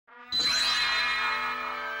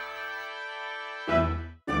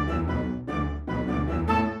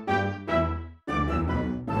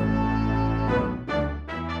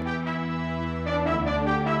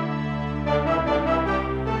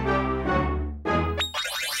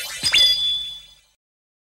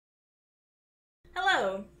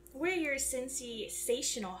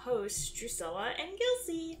sensational hosts, Drusilla and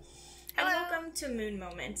Gilsey. And Hello. welcome to Moon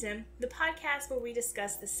Moment, the podcast where we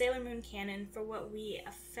discuss the Sailor Moon canon for what we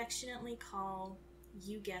affectionately call,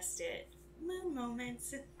 you guessed it, Moon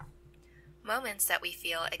Moments. Moments that we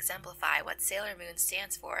feel exemplify what Sailor Moon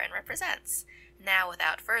stands for and represents. Now,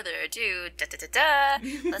 without further ado,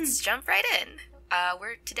 let's jump right in.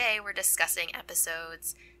 Today we're discussing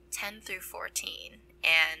episodes 10 through 14,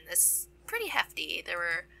 and it's pretty hefty. There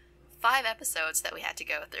were 5 episodes that we had to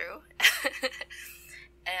go through.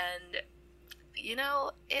 And,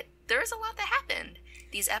 there was a lot that happened.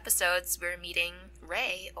 These episodes, we're meeting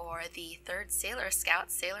Rei, or the third Sailor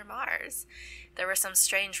Scout, Sailor Mars. There were some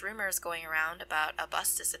strange rumors going around about a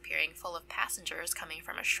bus disappearing full of passengers coming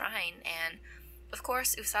from a shrine, and, of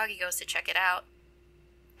course, Usagi goes to check it out.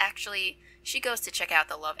 Actually, she goes to check out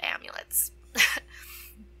the love amulets.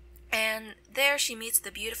 And there she meets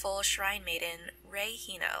the beautiful shrine maiden, Rei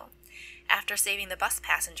Hino. After saving the bus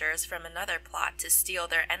passengers from another plot to steal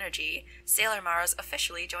their energy, Sailor Mars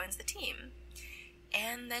officially joins the team.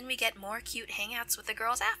 And then we get more cute hangouts with the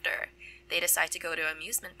girls after. They decide to go to an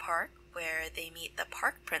amusement park, where they meet the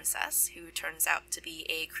park princess, who turns out to be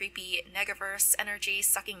a creepy Negaverse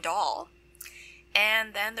energy-sucking doll.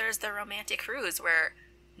 And then there's the romantic cruise, where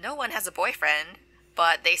no one has a boyfriend,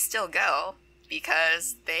 but they still go,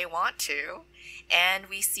 because they want to. And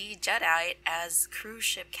we see Jadeite as cruise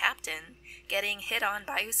ship captain getting hit on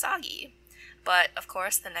by Usagi. But, of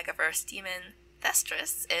course, the Negaverse demon,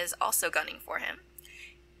 Thestris, is also gunning for him.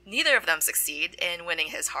 Neither of them succeed in winning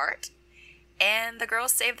his heart, and the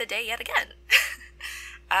girls save the day yet again.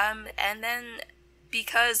 And then,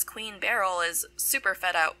 because Queen Beryl is super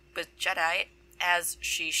fed up with Jadeite, as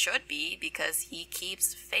she should be because he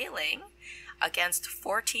keeps failing against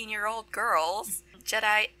 14-year-old girls,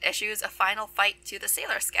 Jadeite issues a final fight to the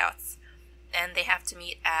Sailor Scouts, and they have to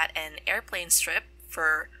meet at an airplane strip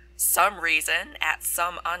for some reason at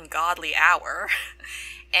some ungodly hour.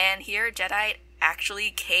 And here Jadeite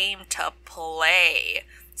actually came to play.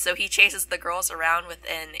 So he chases the girls around with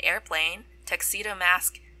an airplane. Tuxedo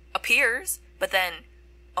Mask appears, but then,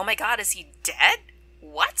 oh my god, is he dead?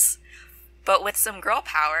 What? But with some girl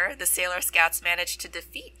power, the Sailor Scouts manage to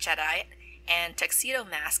defeat Jadeite, and Tuxedo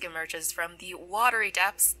Mask emerges from the watery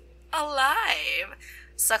depths alive.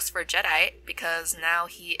 Sucks for Jadeite, because now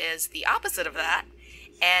he is the opposite of that,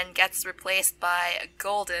 and gets replaced by a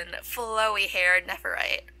golden, flowy-haired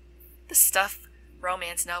Nephirite. The stuff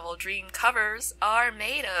romance novel dream covers are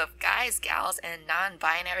made of guys, gals, and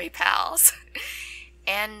non-binary pals.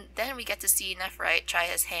 And then we get to see Nephirite try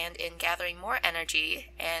his hand in gathering more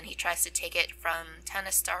energy, and he tries to take it from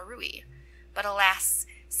Tennis Star Rui. But alas,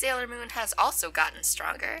 Sailor Moon has also gotten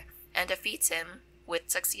stronger, and defeats him with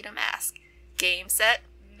Tuxedo Mask. Game, set,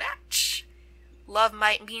 match! Love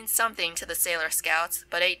might mean something to the Sailor Scouts,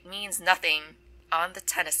 but it means nothing on the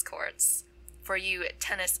tennis courts. For you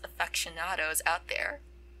tennis aficionados out there,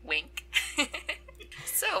 wink.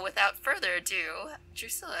 So, without further ado,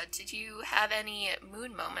 Drusilla, did you have any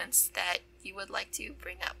moon moments that you would like to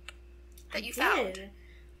bring up that you found?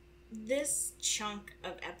 This chunk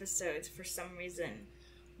of episodes, for some reason,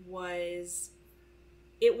 was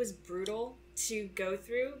brutal to go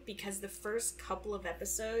through, because the first couple of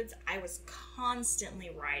episodes I was constantly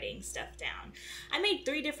writing stuff down. I made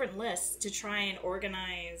 3 different lists to try and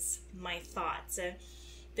organize my thoughts.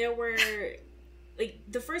 There were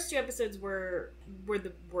the first 2 episodes were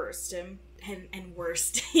the worst and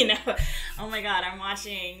worst, Oh my god, I'm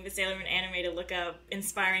watching the Sailor Moon anime to look up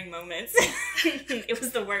inspiring moments. It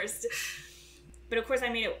was the worst. But of course I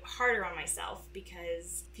made it harder on myself,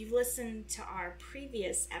 because if you've listened to our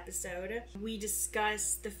previous episode, we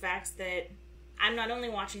discussed the fact that I'm not only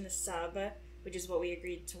watching the sub, which is what we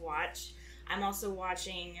agreed to watch, I'm also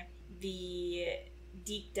watching the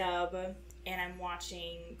Deep Dub, and I'm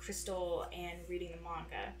watching Crystal and reading the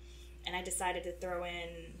manga. And I decided to throw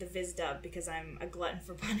in the Viz Dub because I'm a glutton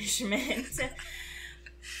for punishment.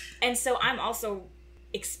 And so I'm also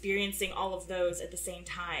experiencing all of those at the same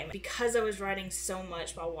time. Because I was writing so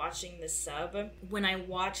much while watching the sub, when I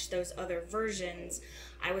watched those other versions,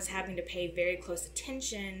 I was having to pay very close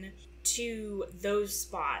attention to those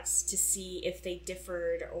spots to see if they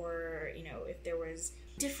differed, or, if there was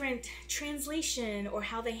different translation or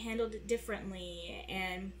how they handled it differently.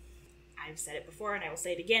 And I've said it before and I will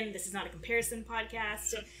say it again, this is not a comparison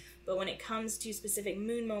podcast, but when it comes to specific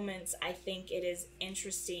moon moments, I think it is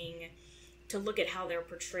interesting to look at how they're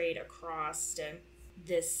portrayed across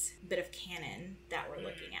this bit of canon that we're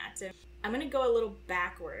looking at. I'm going to go a little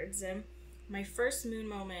backwards. My first moon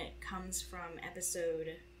moment comes from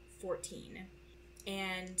episode 14,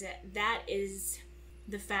 and that is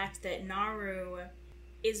the fact that Naru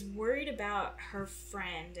is worried about her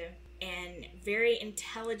friend and very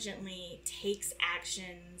intelligently takes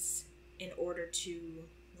actions in order to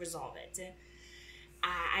resolve it.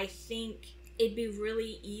 I think it'd be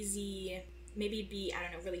really easy, maybe it'd be, I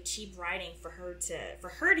don't know, really cheap writing for her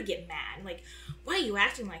to get mad. Like, why are you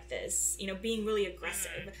acting like this? You know, being really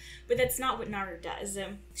aggressive. But that's not what Naru does.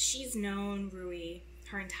 She's known Rui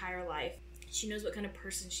her entire life. She knows what kind of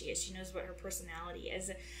person she is. She knows what her personality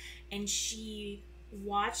is. And she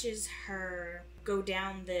watches her go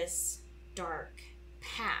down this dark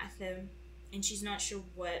path. And she's not sure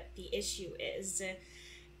what the issue is.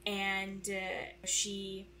 And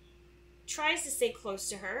she tries to stay close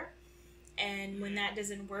to her. And when that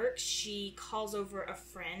doesn't work, she calls over a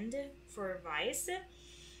friend for advice.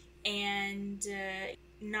 And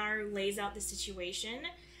Naru lays out the situation.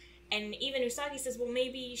 And even Usagi says, well,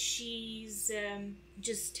 maybe she's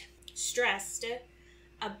just stressed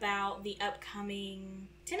about the upcoming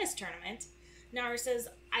tennis tournament. Naru says,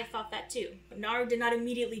 I thought that too. But Naru did not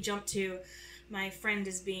immediately jump to, my friend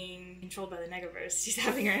is being controlled by the Negaverse. She's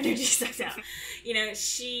having her energy sucked out. You know,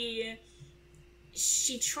 she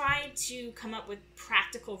tried to come up with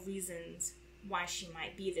practical reasons why she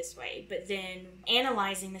might be this way. But then,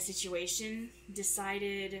 analyzing the situation,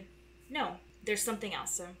 decided, no, there's something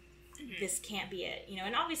else. So this can't be it. You know,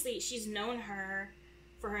 and obviously she's known her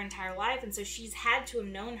for her entire life, and so she's had to have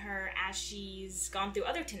known her as she's gone through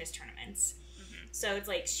other tennis tournaments. So it's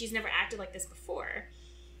like she's never acted like this before.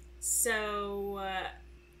 So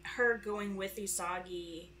her going with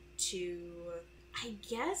Usagi to, I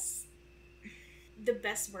guess the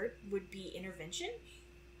best word would be intervention.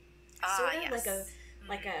 Sort of yes.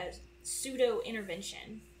 like a pseudo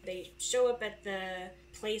intervention. They show up at the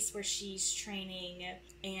place where she's training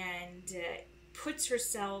and puts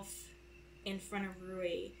herself in front of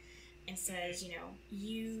Rui and says, you know,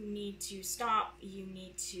 you need to stop, you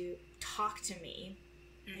need to talk to me.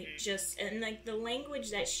 Like, just, and like the language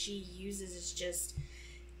that she uses is just,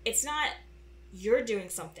 it's not you're doing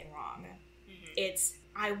something wrong. It's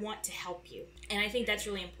I want to help you. And I think that's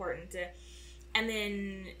really important. And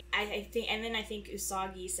then I think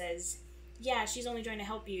Usagi says, yeah, she's only trying to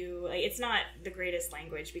help you. Like, it's not the greatest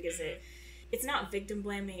language because it's not victim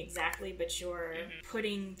blaming exactly, but you're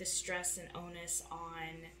putting the stress and onus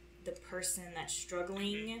on the person that's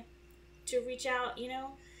struggling to reach out, you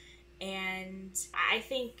know? And I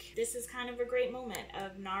think this is kind of a great moment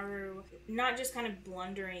of Naru not just kind of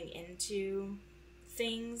blundering into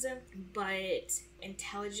things, but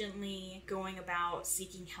intelligently going about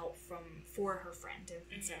seeking help for her friend.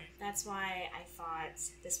 And so that's why I thought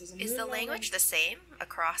this was a Is the language the same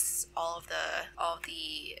across all of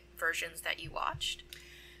the versions that you watched?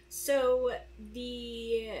 So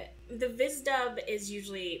the Viz dub is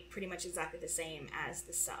usually pretty much exactly the same as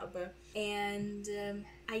the sub, and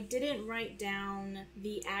I didn't write down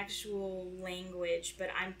the actual language, but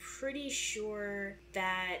I'm pretty sure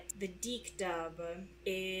that the Tik dub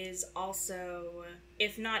is also,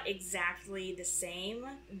 if not exactly the same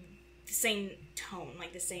tone,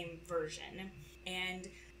 like the same version. And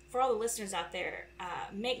for all the listeners out there,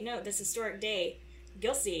 make note, this historic day,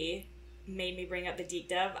 Gilsey made me bring up the Tik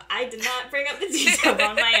dub. I did not bring up the Tik dub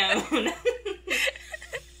on my own.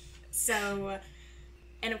 So,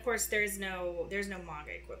 and of course there's no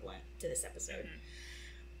manga equivalent to this episode.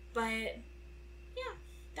 But yeah,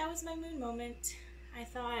 that was my moon moment. I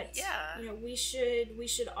thought, you know, we should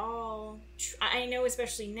all I know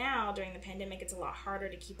especially now during the pandemic it's a lot harder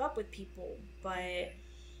to keep up with people, but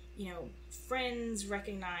you know, friends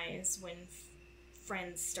recognize when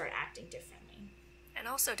friends start acting differently. And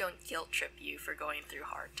also don't guilt trip you for going through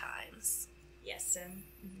hard times. Yes,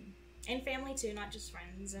 and family too, not just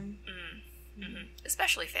friends.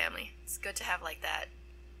 Especially family. It's good to have like that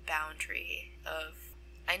boundary of,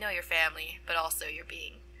 I know you're family, but also you're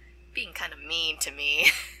being kind of mean to me.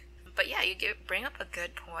 But yeah, you bring up a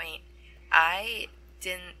good point. I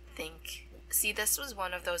didn't think... See, this was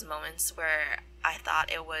one of those moments where I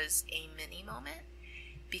thought it was a mini moment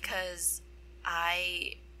because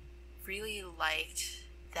I really liked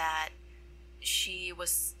that she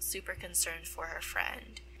was super concerned for her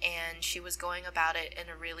friend and she was going about it in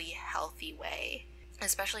a really healthy way,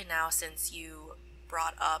 especially now since you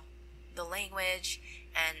brought up the language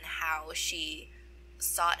and how she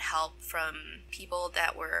sought help from people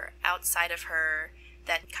that were outside of her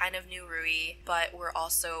that kind of knew Rui but were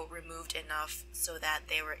also removed enough so that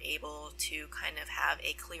they were able to kind of have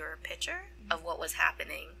a clearer picture of what was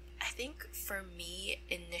happening. I think for me,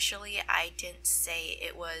 initially, I didn't say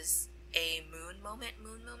it was a moon moment,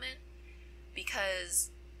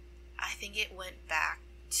 because I think it went back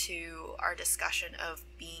to our discussion of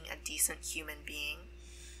being a decent human being.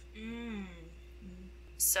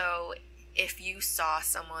 So if you saw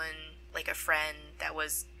someone, like a friend, that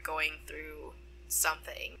was going through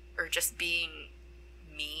something or just being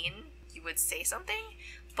mean, you would say something.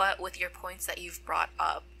 But with your points that you've brought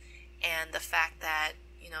up and the fact that,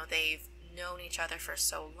 you know, they've known each other for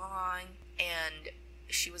so long, and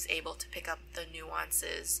she was able to pick up the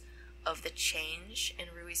nuances of the change in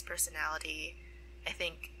Rui's personality, I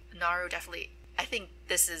think I think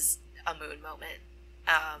this is a Moon moment.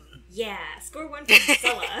 Yeah, score 1 for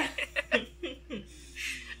Priscilla.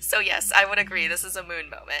 So yes, I would agree, this is a Moon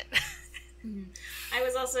moment. I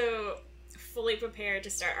was also fully prepared to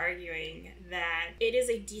start arguing that it is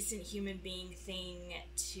a decent human being thing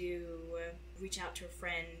to reach out to a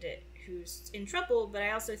friend who's in trouble, but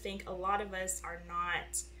I also think a lot of us are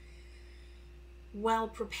not well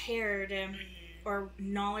prepared or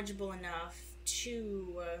knowledgeable enough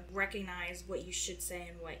to recognize what you should say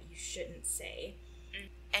and what you shouldn't say.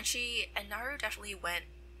 And Naru definitely went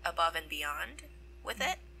above and beyond with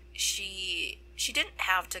it. She didn't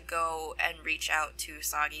have to go and reach out to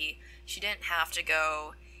Usagi. She didn't have to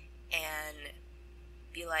go and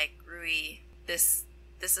be like, Rui, this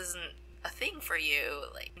isn't a thing for you.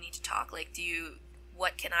 Like, we need to talk. Like,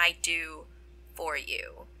 what can I do for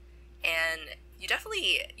you? And you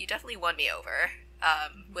definitely won me over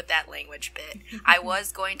with that language bit. I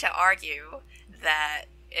was going to argue that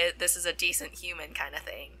this is a decent human kind of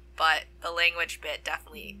thing, but the language bit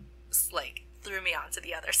definitely like threw me onto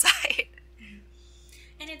the other side.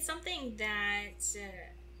 And it's something that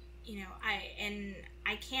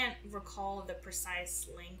I can't recall the precise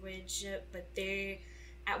language, but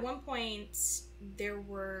at one point there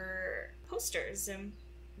were posters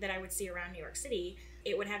that I would see around New York City.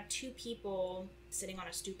 It would have two people sitting on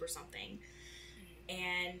a stoop or something,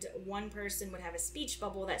 and one person would have a speech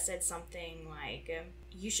bubble that said something like,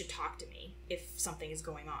 you should talk to me if something is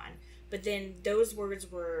going on. But then those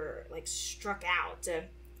words were like struck out,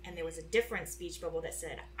 and there was a different speech bubble that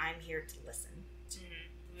said, I'm here to listen.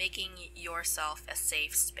 Making yourself a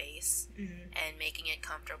safe space and making it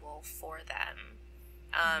comfortable for them.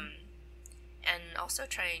 And also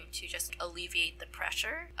trying to just alleviate the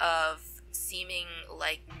pressure of seeming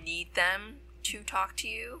like need them to talk to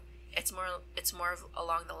you. It's more of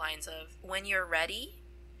along the lines of, when you're ready,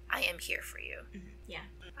 I am here for you. Yeah.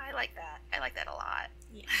 I like that a lot.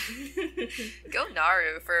 Yeah. Go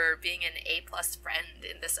Naru for being an A+ friend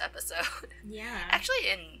in this episode. Yeah. Actually,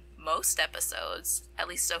 in most episodes, at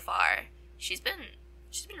least so far, she's been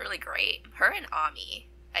really great. Her and Ami,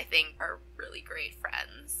 I think, are really great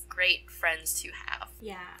friends. Great friends to have.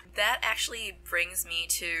 Yeah. That actually brings me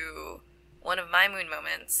to one of my Moon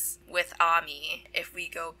moments with Ami. If we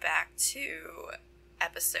go back to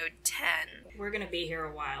episode 10. We're gonna be here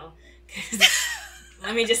a while.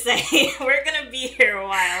 Let me just say, we're gonna be here a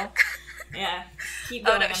while. Yeah. Keep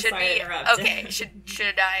going. I'm sorry to interrupt. Okay.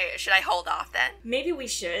 Should I hold off then? Maybe we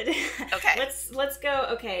should. Okay. Let's go.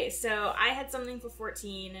 Okay, so I had something for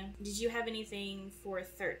 14. Did you have anything for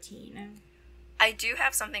 13? I do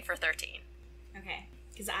have something for 13. Okay.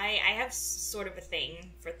 Because I have sort of a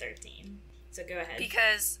thing for 13. So go ahead.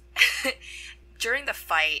 Because during the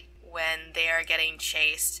fight, when they are getting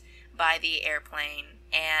chased by the airplane,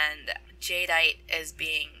 and Jadeite is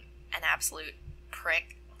being an absolute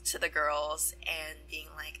prick to the girls and being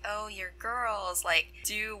like, oh, you're girls, like,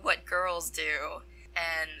 do what girls do.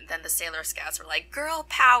 And then the Sailor Scouts were like, girl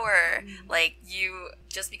power! Like,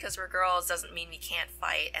 just because we're girls doesn't mean we can't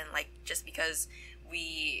fight, and, like, just because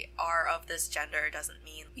we are of this gender doesn't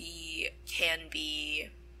mean we can be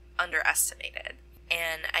underestimated.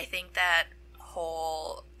 And I think that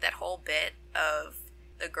whole bit of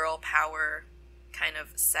the girl power kind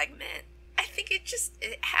of segment, I think it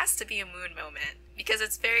has to be a Moon moment, because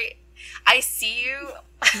it's very, I see you.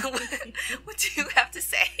 What do you have to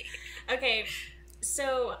say? Okay,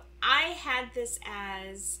 so I had this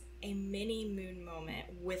as a mini Moon moment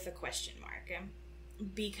with a question mark,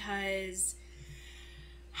 because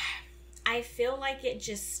I feel like it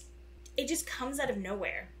just comes out of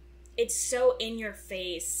nowhere. It's so in your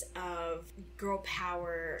face of girl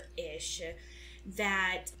power-ish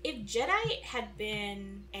that if Jedi had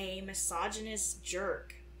been a misogynist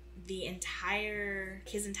jerk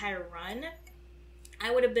his entire run,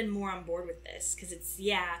 I would have been more on board with this, because it's,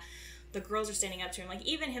 the girls are standing up to him, like,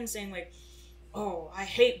 even him saying, like, oh, I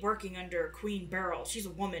hate working under Queen Beryl, she's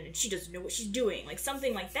a woman and she doesn't know what she's doing, like,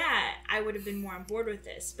 something like that, I would have been more on board with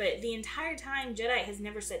this. But the entire time, Jedi has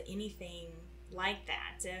never said anything like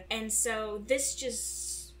that, and so this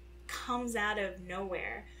just comes out of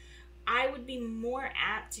nowhere. I would be more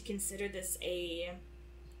apt to consider this a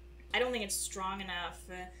I don't think it's strong enough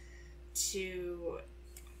to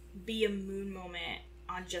be a moon moment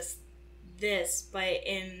on just this, but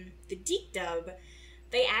in the Tik dub,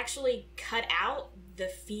 they actually cut out the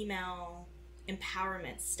female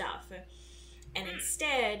empowerment stuff. And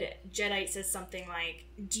instead, Jedi says something like,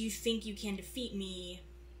 "Do you think you can defeat me?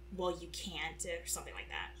 Well, you can't," or something like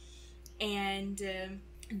that. And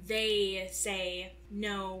they say,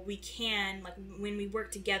 "No, we can. Like, when we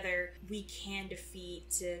work together, we can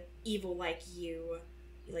defeat evil like you.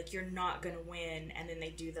 Like, you're not gonna win." And then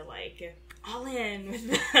they do the, like, all in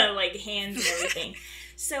with the, like, hands and everything.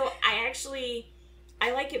 So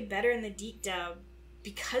I like it better in the Tik dub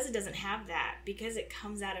because it doesn't have that, because it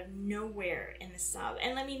comes out of nowhere in the sub.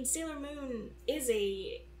 And I mean, SailorMoon is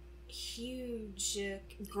a huge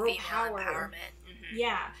girl female power empowerment. Mm-hmm.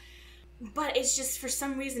 Yeah, but it's just, for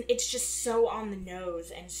some reason, it's just so on the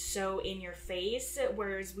nose and so in your face,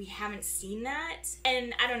 whereas we haven't seen that.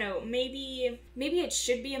 And I don't know, maybe it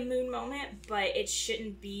should be a moon moment, but it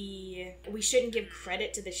shouldn't be, we shouldn't give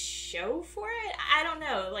credit to the show for it. I don't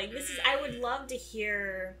know, like, I would love to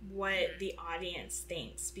hear what the audience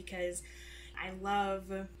thinks, because I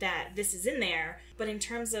love that this is in there, but in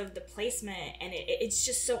terms of the placement, and it's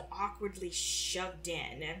just so awkwardly shoved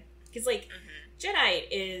in. Because, like, Jedi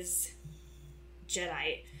is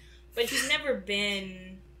Jedi, but he's never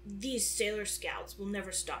been, "These Sailor Scouts will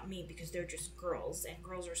never stop me because they're just girls, and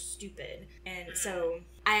girls are stupid." And so,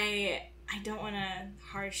 I don't want to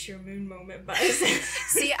harsh your moon moment, Buzz.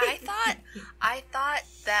 See, I thought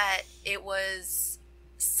that it was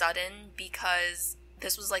sudden because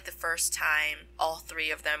this was like the first time all three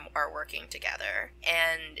of them are working together.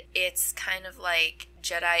 And it's kind of like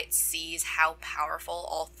Jedi sees how powerful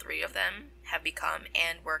all three of them have become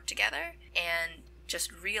and work together, and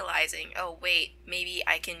just realizing, oh wait, maybe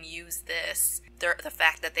I can use this. The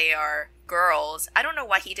fact that they are girls, I don't know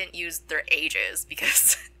why he didn't use their ages,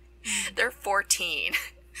 because they're 14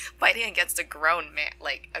 fighting against a grown man,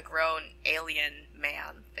 like a grown alien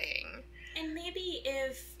man thing. And maybe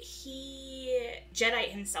if Jedi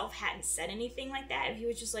himself hadn't said anything like that, if he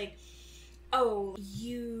was just like, "Oh,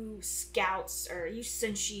 you scouts, or you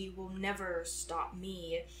Senshi will never stop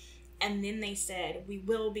me," and then they said, "We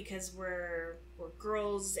will because we're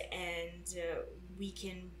girls and we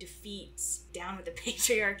can defeat down with the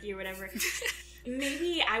patriarchy," or whatever.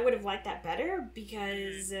 Maybe I would have liked that better,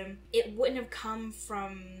 because it wouldn't have come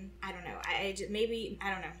from, I don't know, I don't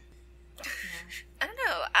know. Yeah. I don't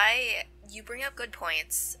know. You bring up good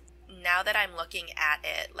points. Now that I'm looking at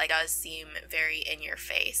it, like, it does seem very in your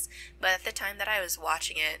face. But at the time that I was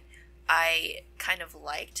watching it, I kind of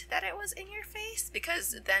liked that it was in your face,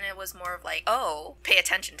 because then it was more of like, oh, pay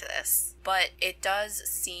attention to this. But it does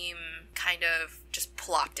seem kind of just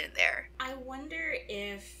plopped in there. I wonder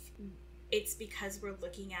if it's because we're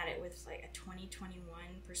looking at it with, like, a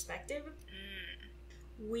 2021 perspective.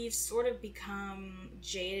 We've sort of become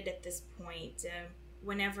jaded at this point.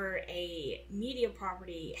 Whenever a media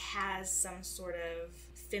property has some sort of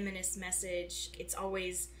feminist message, we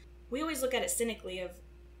always look at it cynically of,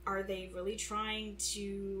 are they really trying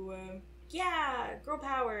to, girl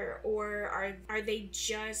power, or are they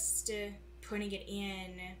just putting it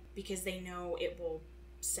in because they know it will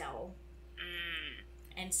sell?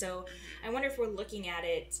 And so I wonder if we're looking at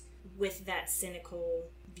it with that cynical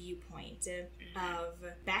viewpoint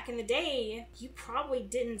of, back in the day, you probably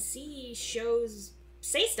didn't see shows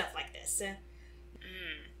say stuff like this.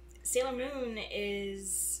 Sailor Moon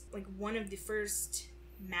is, like, one of the first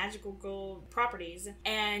magical girl properties,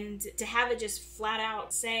 and to have it just flat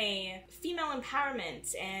out say female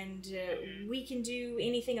empowerment and we can do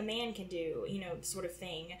anything a man can do, sort of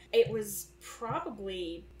thing, it was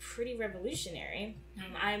probably pretty revolutionary.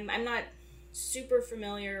 I'm not super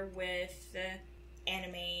familiar with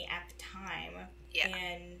anime at the time,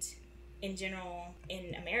 and in general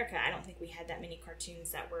in America I don't think we had that many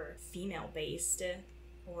cartoons that were female based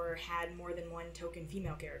or had more than one token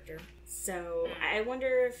female character. So I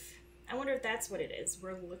wonder if that's what it is.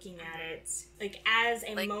 We're looking at it like as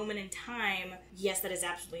a moment in time. Yes, that is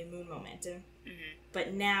absolutely a moon moment,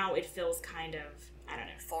 but now it feels kind of, I don't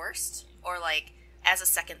know, forced, or like as a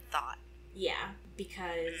second thought. Yeah,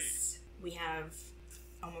 because we have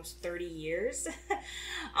almost 30 years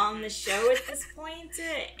on the show at this point,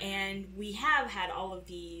 and we have had all of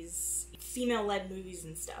these female-led movies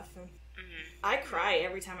and stuff. I cry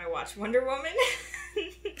every time I watch Wonder Woman.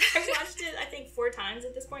 I've watched it, I think, 4 times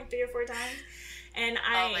at this point, 3 or 4 times, and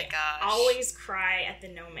I always cry at the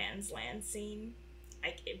No Man's Land scene.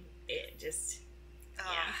 It just,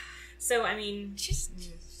 yeah. So, I mean, she's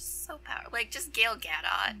so powerful. Like, just Gail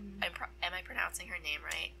Gadot. Am I pronouncing her name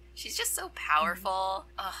right? She's just so powerful.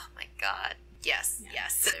 Oh my god. Yes,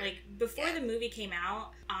 yes. Like, before the movie came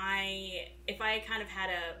out, if I kind of had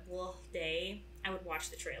a day, I would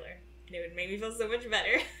watch the trailer. And it would make me feel so much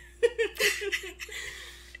better.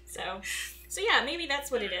 So yeah, maybe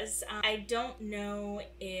that's what it is. I don't know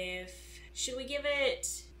if... Should we give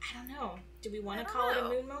it... I don't know. Do we want to call it a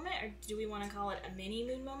moon moment? Or do we want to call it a mini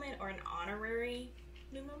moon moment? Or an honorary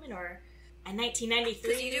moon moment? Or a 1993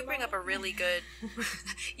 Because you do bring up a really good...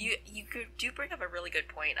 you do bring up a really good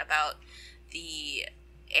point about the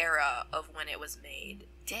era of when it was made.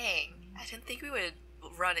 Dang. I didn't think we would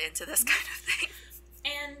run into this kind of thing.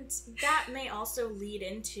 And that may also lead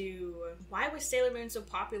into why was Sailor Moon so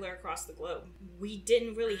popular across the globe? We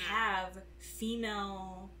didn't really have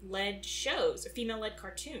female-led shows or female-led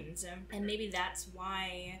cartoons, and maybe that's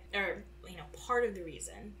why, or part of the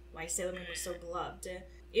reason why Sailor Moon was so beloved.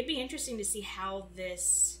 It'd be interesting to see how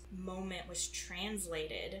this moment was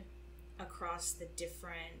translated across the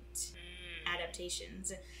different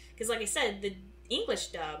adaptations. Because, like I said, the English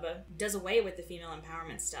dub does away with the female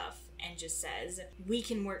empowerment stuff and just says, we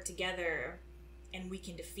can work together and we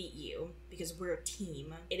can defeat you because we're a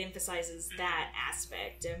team. It emphasizes that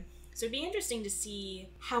aspect. So it'd be interesting to see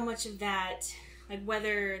how much of that, like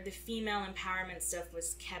whether the female empowerment stuff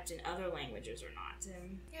was kept in other languages or not.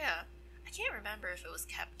 Yeah. I can't remember if it was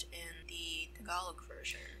kept in the Tagalog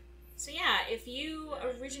version. So yeah, if you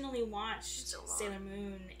originally watched Sailor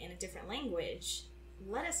Moon in a different language,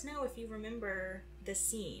 let us know if you remember the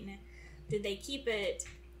scene. Did they keep it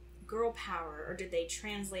girl power, or did they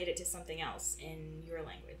translate it to something else in your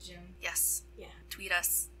language? Yes. Yeah. Tweet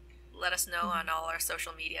us. Let us know on all our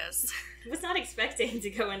social medias. I was not expecting to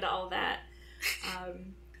go into all that.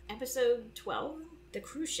 Episode 12, the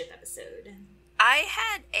cruise ship episode. I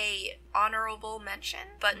had a honorable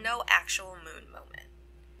mention, but no actual moon moment.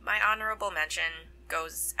 My honorable mention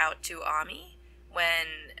goes out to Ami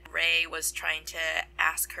when Rei was trying to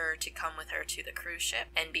ask her to come with her to the cruise ship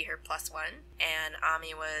and be her +1, and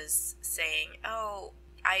Ami was saying, "Oh,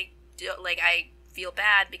 I feel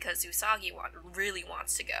bad because Usagi really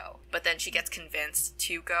wants to go," but then she gets convinced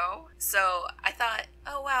to go. So I thought,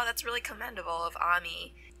 oh wow, that's really commendable of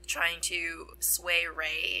Ami trying to sway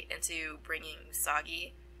Rei into bringing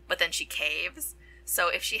Usagi, but then she caves. So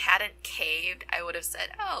if she hadn't caved, I would have said,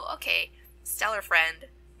 oh, okay, stellar friend,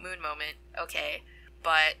 moon moment, okay.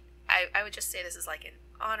 But I would just say this is like an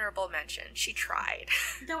honorable mention. She tried.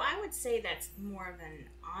 Though I would say that's more of an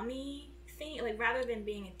Ami thing. Like, rather than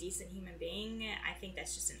being a decent human being, I think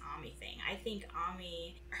that's just an Ami thing. I think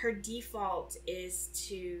Ami, her default is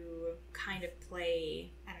to kind of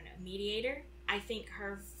play, I don't know, mediator. I think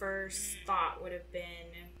her first thought would have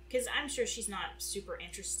been, because I'm sure she's not super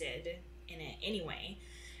interested in it anyway,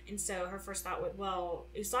 and so her first thought would, well,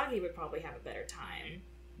 Usagi would probably have a better time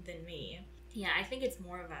than me. Yeah, I think it's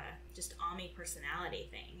more of a just Ami personality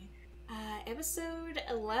thing. Episode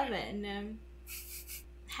 11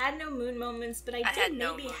 had no moon moments, but I did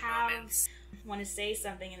maybe want to say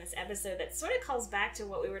something in this episode that sort of calls back to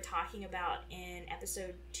what we were talking about in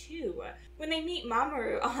episode 2 when they meet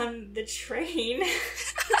Mamoru on the train.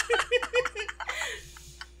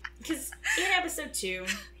 Because in episode 2,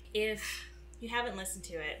 if you haven't listened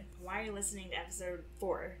to it, why are you listening to episode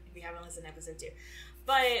 4 if you haven't listened to episode 2?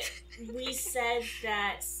 But we said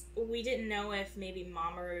that we didn't know if maybe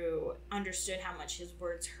Mamoru understood how much his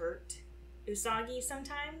words hurt Usagi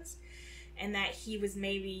sometimes, and that he was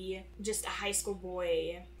maybe just a high school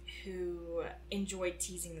boy who enjoyed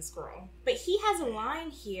teasing this girl. But he has a line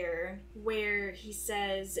here where he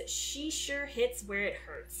says, she sure hits where it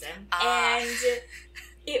hurts. And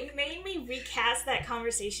it made me recast that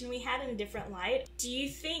conversation we had in a different light. Do you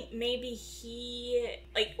think maybe he,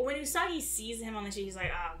 like, when Usagi sees him on the street, he's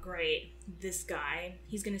like, oh, great, this guy,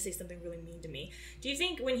 he's gonna say something really mean to me. Do you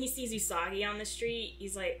think when he sees Usagi on the street,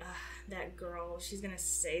 he's like, that girl, she's gonna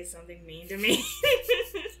say something mean to me?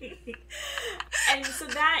 And so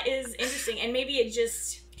that is interesting. And maybe it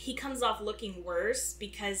just, he comes off looking worse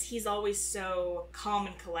because he's always so calm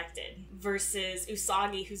and collected versus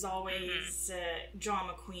Usagi, who's always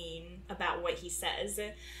drama queen about what he says.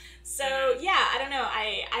 So yeah, I don't know.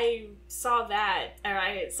 I saw that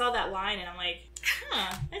line and I'm like,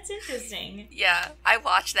 that's interesting. Yeah, I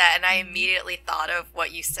watched that and I immediately thought of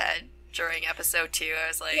what you said during episode 2. I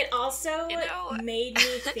was like, it also made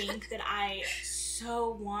me think that I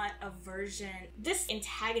so want a version. This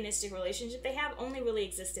antagonistic relationship they have only really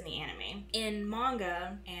exists in the anime. In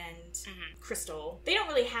manga and Crystal, they don't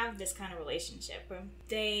really have this kind of relationship.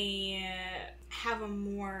 They have a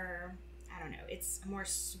more, I don't know, it's a more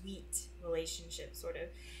sweet relationship, sort of.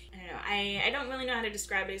 I don't know. I don't really know how to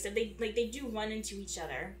describe it, except they do run into each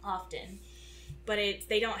other often, but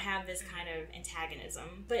they don't have this kind of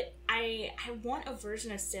antagonism. But I want a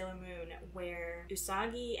version of Sailor Moon where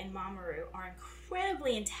Usagi and Mamoru are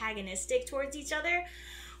incredibly antagonistic towards each other,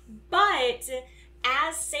 but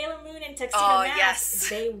as Sailor Moon and Tuxedo Mask,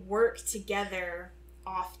 they work together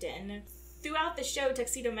often. Throughout the show,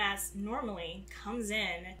 Tuxedo Mask normally comes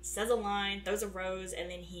in, says a line, throws a rose, and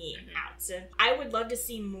then he out. I would love to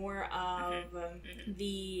see more of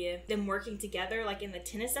them working together, like in the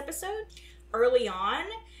tennis episode, early on.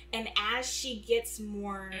 And as she gets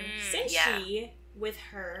more cinchy with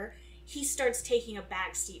her, he starts taking a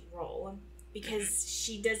backseat role because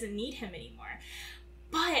she doesn't need him anymore.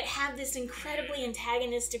 But have this incredibly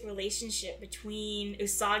antagonistic relationship between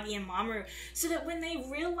Usagi and Mamoru, so that when they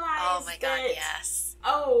realize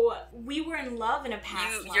we were in love in a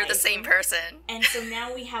past life. You're the same person. And so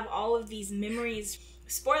now we have all of these memories.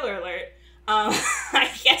 Spoiler alert.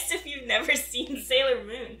 I guess if you've never seen Sailor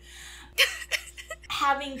Moon,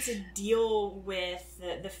 having to deal with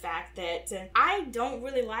the fact that I don't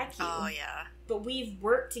really like you. Oh, yeah. But we've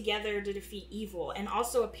worked together to defeat evil. And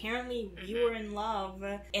also, apparently, we were in love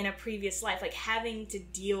in a previous life. Like, having to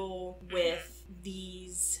deal with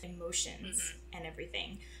these emotions and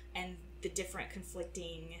everything. And the different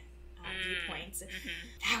conflicting viewpoints.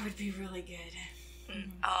 That would be really good.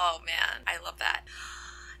 Oh, man. I love that.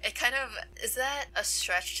 It kind of, is that a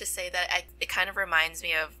stretch to say that it kind of reminds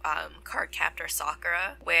me of Cardcaptor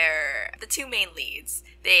Sakura, where the two main leads,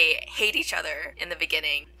 they hate each other in the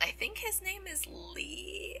beginning. I think his name is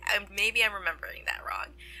Lee. Maybe I'm remembering that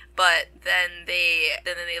wrong. But then they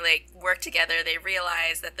like work together, they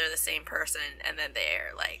realize that they're the same person, and then they're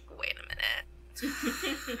like, wait a minute.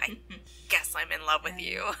 I guess I'm in love with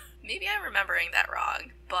you. Maybe I'm remembering that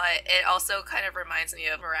wrong, but it also kind of reminds me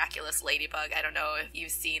of Miraculous Ladybug. I don't know if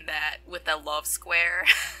you've seen that with the love square.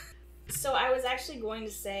 So I was actually going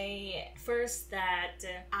to say first that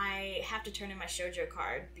I have to turn in my shoujo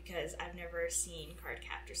card because I've never seen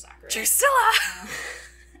Cardcaptor Sakura. Drusilla!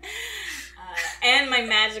 And my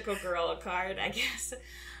Magical Girl card, I guess.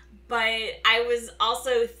 But I was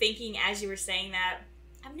also thinking as you were saying that,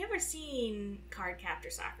 I've never seen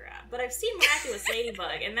Cardcaptor Sakura, but I've seen Miraculous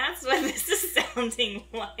Ladybug, and that's what this is sounding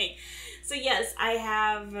like. So yes, I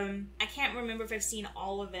have, I can't remember if I've seen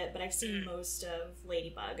all of it, but I've seen most of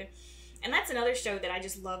Ladybug. And that's another show that I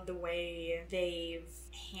just love the way they've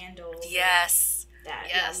handled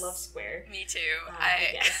that love square. Me too. I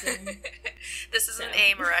guess. This isn't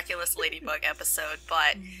a Miraculous Ladybug episode,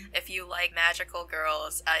 but if you like magical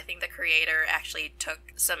girls, I think the creator actually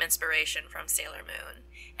took some inspiration from Sailor Moon.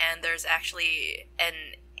 And there's actually an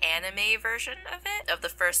anime version of it, of the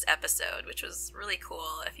first episode, which was really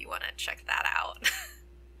cool if you want to check that out.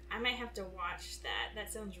 I might have to watch that.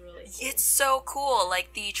 That sounds really cool. It's so cool.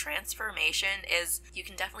 Like, the transformation is, you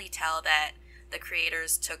can definitely tell that the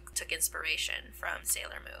creators took inspiration from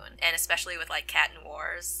Sailor Moon. And especially with, like, Cat and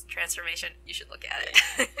War's transformation, you should look at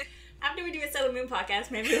it. After we do a Sailor Moon podcast,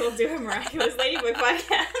 maybe we'll do a Miraculous Ladybug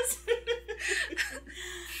podcast.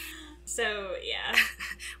 So, yeah.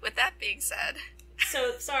 With that being said.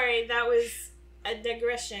 So, sorry, that was a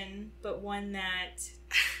digression, but one that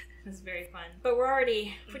was very fun. But we're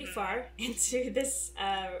already pretty far into this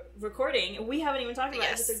recording. We haven't even talked about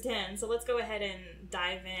episode 10, so let's go ahead and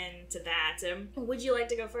dive into that. Would you like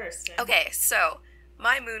to go first? Okay, so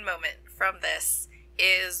my moon moment from this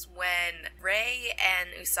is when Rei and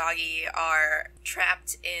Usagi are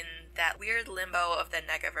trapped in that weird limbo of the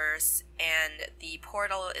Negaverse, and the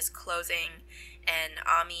portal is closing, and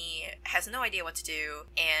Ami has no idea what to do,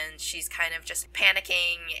 and she's kind of just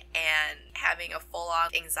panicking and having a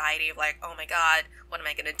full-on anxiety of like, oh my god, what am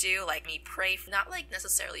I gonna do? Like, not like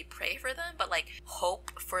necessarily pray for them, but like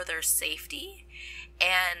hope for their safety.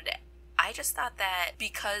 And I just thought that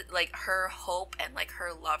because, like, her hope and, like,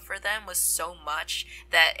 her love for them was so much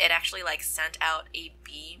that it actually, like, sent out a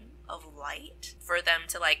beam of light for them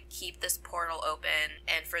to, like, keep this portal open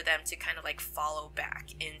and for them to kind of, like, follow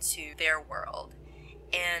back into their world.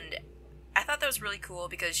 And I thought that was really cool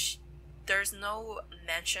because there's no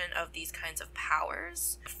mention of these kinds of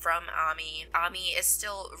powers from Ami. Ami is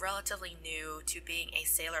still relatively new to being a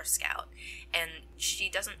Sailor Scout, and she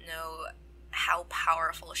doesn't know how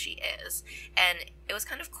powerful she is. And it was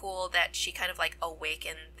kind of cool that she kind of like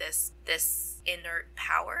awakened this inert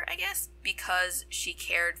power, I guess, because she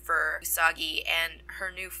cared for Usagi and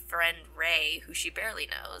her new friend Rei, who she barely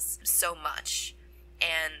knows, so much.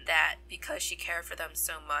 And that because she cared for them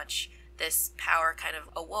so much, this power kind of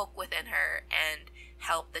awoke within her and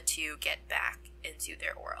helped the two get back into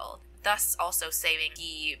their world. thus also saving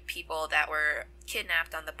the people that were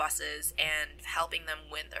kidnapped on the buses and helping them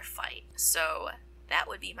win their fight. So that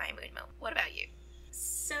would be my moon moment. What about you?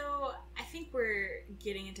 So I think we're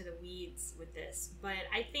getting into the weeds with this, but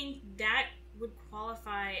I think that would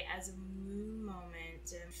qualify as a moon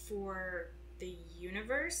moment for the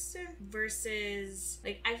universe versus,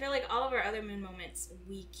 like, I feel like all of our other moon moments,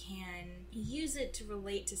 we can use it to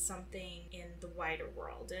relate to something in the wider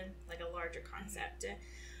world, like a larger concept.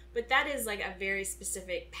 But that is like a very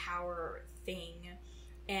specific power thing.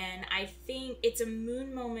 And I think it's a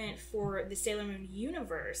moon moment for the Sailor Moon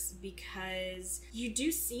universe because you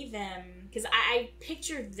do see them. Because I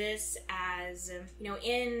picture this as, you know,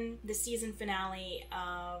 in the season finale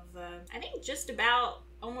of, I think just about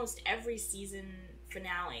almost every season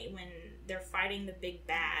finale when they're fighting the big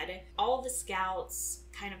bad, all the scouts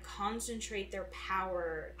kind of concentrate their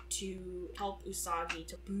power to help Usagi,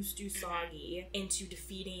 to boost Usagi into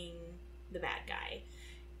defeating the bad guy.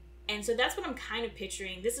 And so that's what I'm kind of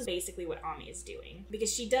picturing. This is basically what Ami is doing.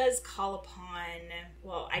 Because she does call upon,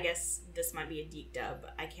 well, I guess this might be a deep dub,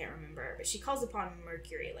 I can't remember. But she calls upon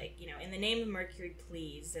Mercury, like, you know, in the name of Mercury,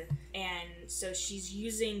 please. And so she's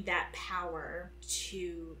using that power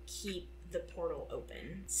to keep the portal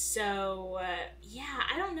open. So, yeah,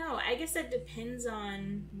 I don't know. I guess that depends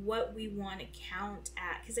on what we want to count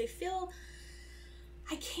at. Because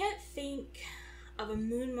I can't think of a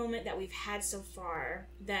moon moment that we've had so far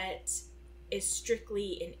that is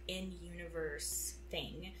strictly an in-universe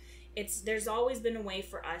thing. There's always been a way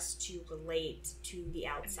for us to relate to the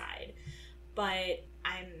outside. But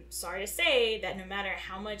I'm sorry to say that no matter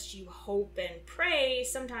how much you hope and pray,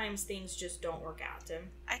 sometimes things just don't work out.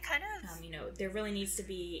 I kind of... you know, there really needs to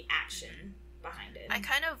be action behind it. I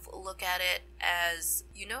kind of look at it as,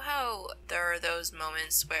 you know how there are those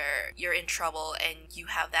moments where you're in trouble and you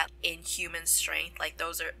have that inhuman strength? Like, there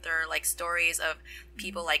are like stories of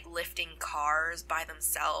people like lifting cars by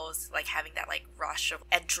themselves, like having that like rush of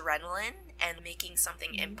adrenaline and making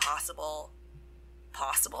something impossible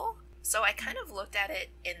possible. So I kind of looked at it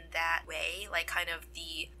in that way, like kind of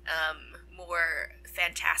the more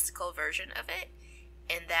fantastical version of it,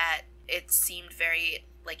 in that it seemed very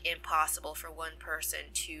like impossible for one person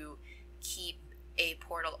to keep a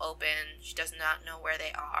portal open. She does not know where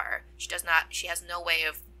they are. She has no way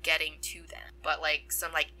of getting to them. But like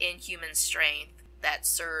some like inhuman strength, that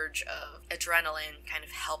surge of adrenaline kind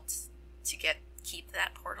of helped to keep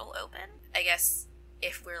that portal open. I guess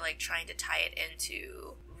if we're like trying to tie it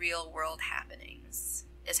into real world happenings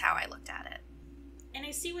is how I looked at it. And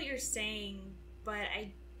I see what you're saying, but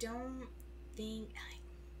I don't think,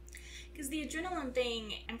 because the adrenaline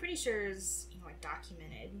thing, I'm pretty sure is, you know, a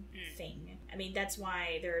documented thing. I mean, that's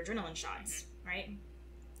why there are adrenaline shots, right?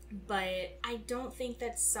 But I don't think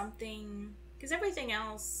that's something, because everything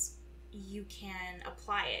else, you can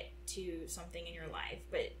apply it to something in your life.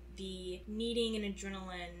 But the needing an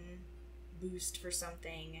adrenaline boost for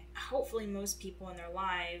something, hopefully most people in their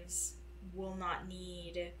lives will not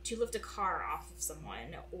need to lift a car off of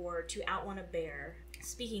someone or to outrun a bear.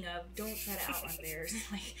 Speaking of, don't try to outrun bears.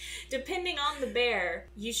 Like, depending on the bear,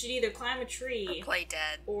 you should either climb a tree or play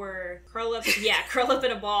dead, or curl up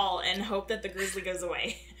in a ball and hope that the grizzly goes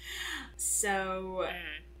away. So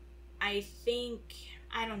I think,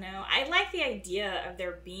 I don't know, I like the idea of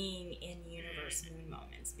there being in-universe moon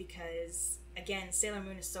moments because, again, Sailor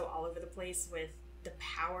Moon is so all over the place with the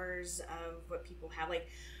powers of what people have. Like,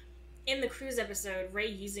 in the cruise episode, Rei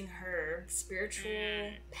using her spiritual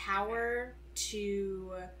power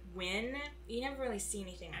to win, you never really see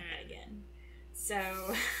anything like that again. So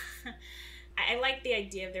I like the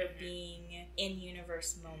idea of there being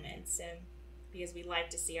in-universe moments, because we like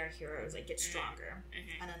to see our heroes like get stronger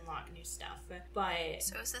and unlock new stuff. But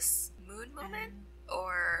so is this moon moment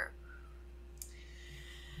or?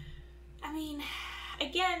 I mean,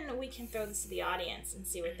 again, we can throw this to the audience and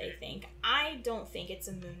see what they think. I don't think it's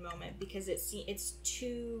a moon moment because it's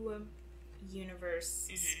too universe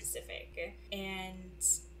specific. And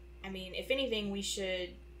I mean, if anything, we should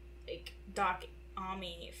like dock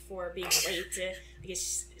Ami for being late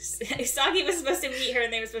because Usagi was supposed to meet her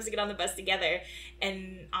and they were supposed to get on the bus together,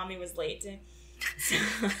 and Ami was late. So,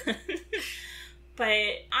 but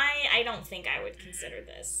I don't think I would consider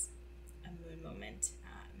this a moon moment.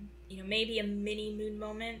 You know, maybe a mini moon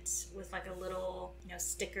moment with like a little, you know,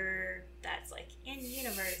 sticker that's like in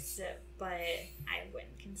universe, but I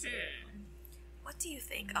wouldn't consider it one. What do you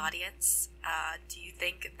think, audience? Do you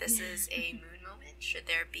think this is a moon moment? Should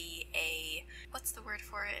there be a, what's the word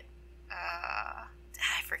for it?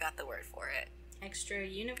 I forgot the word for it. Extra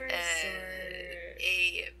universe or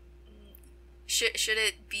should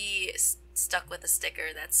it be stuck with a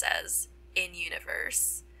sticker that says, in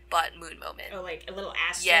universe, but moon moment. Oh, like a little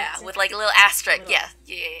asterisk? Yeah, with like a little asterisk. Yeah.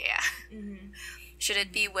 Mm-hmm. Should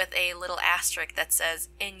it be with a little asterisk that says,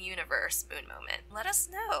 in universe, moon moment? Let us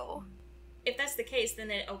know. If that's the case,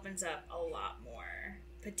 then it opens up a lot more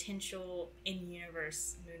potential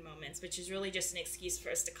in-universe moon moments, which is really just an excuse for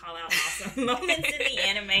us to call out awesome moments in the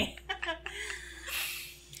anime.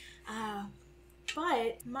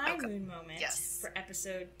 But my moon moment for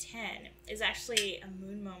episode 10 is actually a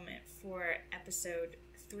moon moment for episode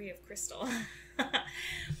 3 of Crystal.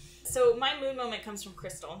 So my moon moment comes from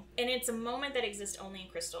Crystal, and it's a moment that exists only in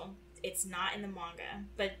Crystal. It's not in the manga,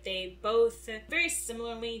 but they both, very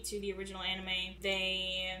similarly to the original anime,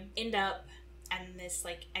 they end up in this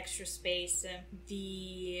like extra space.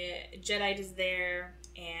 The Jedi is there,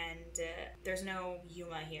 and there's no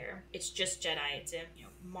Yuma here. It's just Jedi. It's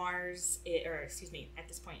Mars, at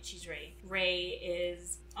this point she's Rei. Rei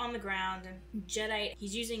is on the ground. Jedi,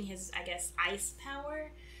 he's using his, I guess, ice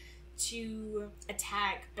power to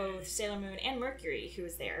attack both SailorMoon and Mercury, who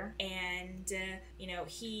is there. And,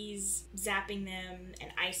 he's zapping them,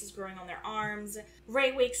 and ice is growing on their arms.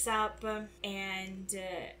 Rei wakes up and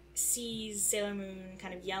sees SailorMoon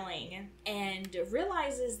kind of yelling and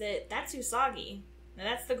realizes that that's Usagi. Now,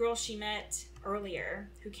 that's the girl she met earlier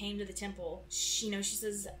who came to the temple. She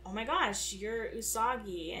says, oh my gosh, you're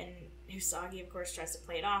Usagi. And Usagi, of course, tries to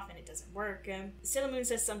play it off, and it doesn't work. SailorMoon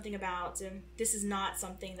says something about, this is not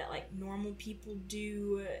something that, like, normal people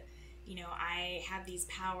do. I have these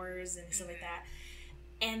powers and stuff like that.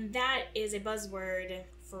 And that is a buzzword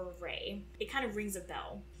for Rei. It kind of rings a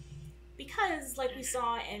bell. Because, like we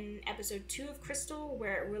saw in episode 2 of Crystal,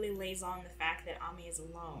 where it really lays on the fact that Ami is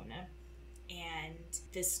alone. And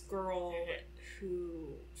this girl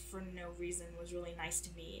who, for no reason, was really nice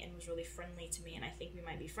to me and was really friendly to me, and I think we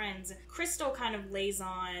might be friends. Crystal kind of lays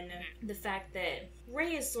on the fact that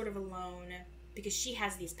Rei is sort of alone because she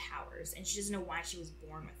has these powers, and she doesn't know why she was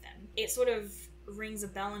born with them. It sort of rings a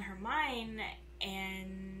bell in her mind,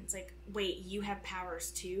 and it's like, wait, you have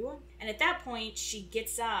powers too? And at that point, she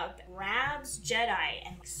gets up, grabs Jedi,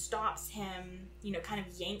 and stops him, kind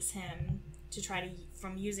of yanks him to try to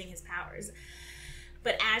from using his powers.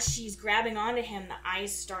 But as she's grabbing onto him, the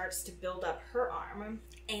ice starts to build up her arm,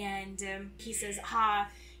 and he says,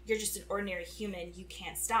 you're just an ordinary human, you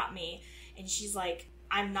can't stop me. And she's like,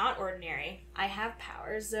 I'm not ordinary, I have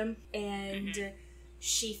powers. And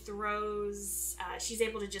she throws, she's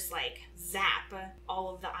able to just like zap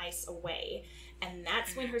all of the ice away. And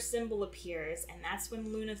that's when her symbol appears, and that's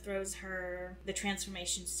when Luna throws her the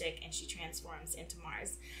transformation stick, and she transforms into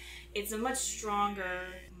Mars. It's a much stronger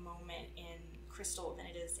moment in Crystal than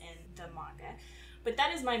it is in the manga. But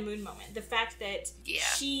that is my moon moment. The fact that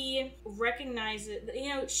she recognizes,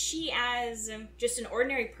 she as just an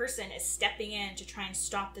ordinary person is stepping in to try and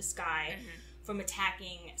stop this guy from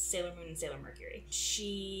attacking Sailor Moon and Sailor Mercury.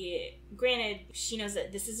 Granted, she knows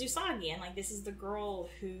that this is Usagi, and like this is the girl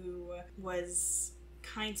who was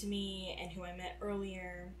kind to me and who I met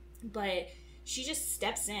earlier. But she just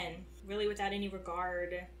steps in, really without any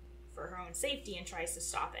regard for her own safety, and tries to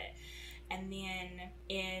stop it. And then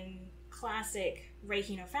in classic Rei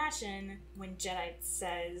Hino fashion, when Jedi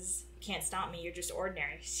says, can't stop me, you're just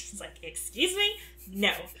ordinary, she's like, excuse me?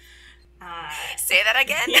 No. Say that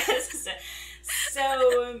again? Yes.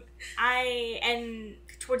 So and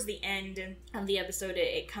towards the end of the episode,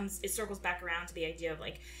 it circles back around to the idea of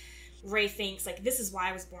like, Rei thinks like, this is why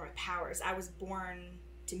I was born with powers. I was born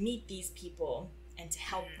to meet these people and to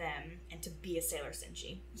help them, and to be a Sailor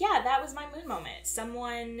Senshi. Yeah, that was my moon moment.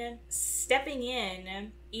 Someone stepping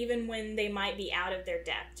in, even when they might be out of their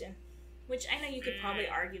depth. Which I know you could probably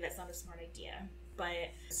argue that's not a smart idea.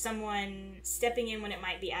 But someone stepping in when it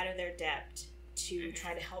might be out of their depth to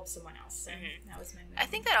try to help someone else. So that was my moon moment. I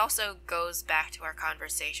think that also goes back to our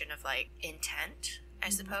conversation of, like, intent, I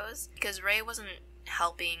suppose. Because Rei wasn't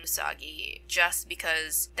helping Usagi just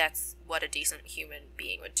because that's what a decent human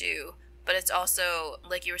being would do. But it's also,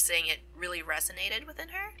 like you were saying, it really resonated within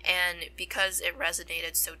her. And because it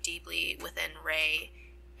resonated so deeply within Rei,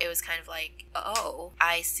 it was kind of like, oh,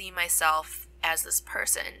 I see myself as this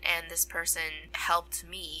person, and this person helped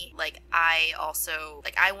me. Like, I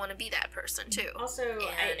want to be that person too. Also,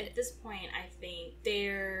 at this point, I think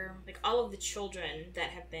they're, like, all of the children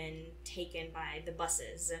that have been taken by the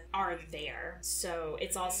buses are there. So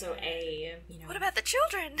it's also What about the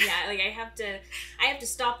children? Yeah, like, I have to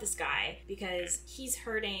stop this guy because he's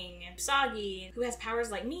hurting Usagi, who has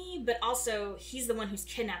powers like me, but also he's the one who's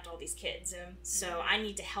kidnapped all these kids. So I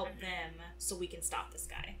need to help them so we can stop this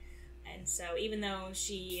guy. And so even though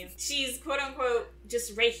she's quote-unquote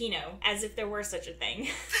just Rei Hino, as if there were such a thing,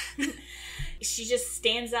 she just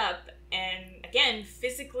stands up and, again,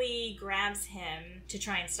 physically grabs him to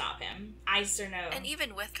try and stop him. Ice or no. And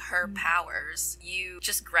even with her powers, you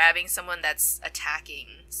just grabbing someone that's attacking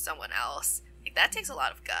someone else, like, that takes a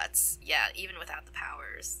lot of guts. Yeah, even without the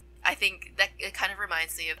powers. I think that it kind of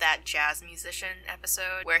reminds me of that jazz musician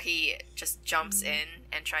episode where he just jumps in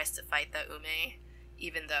and tries to fight the Ume,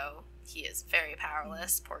 even though he is very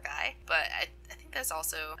powerless, poor guy. But I think that's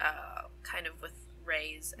also kind of with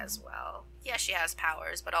Rei's as well. Yeah, she has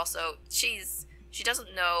powers, but also she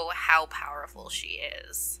doesn't know how powerful she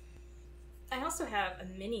is. I also have a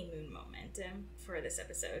mini moon moment for this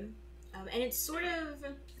episode. And it's sort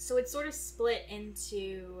of split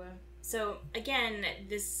into... So, again,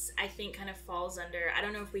 this, I think, kind of falls under... I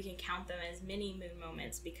don't know if we can count them as mini moon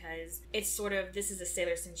moments, because it's sort of... This is a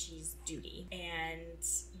Sailor Senshi's duty, and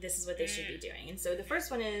this is what they should be doing. And so the first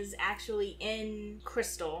one is actually in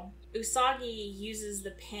Crystal. Usagi uses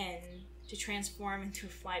the pin to transform into a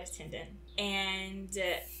flight attendant. And...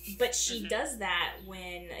 but she does that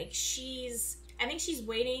when, like, I think she's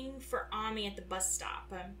waiting for Ami at the bus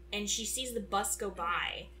stop, and she sees the bus go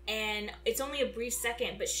by, and it's only a brief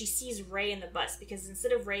second, but she sees Rei in the bus, because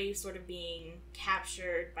instead of Rei sort of being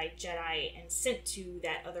captured by Jedi and sent to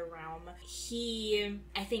that other realm, he,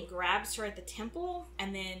 I think, grabs her at the temple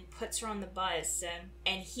and then puts her on the bus,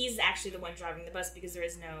 and he's actually the one driving the bus, because there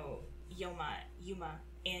is no Yuma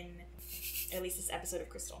in at least this episode of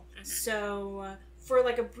Crystal. So, for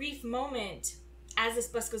like a brief moment, as this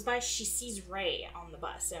bus goes by, she sees Rei on the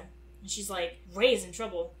bus. And she's like, Rei is in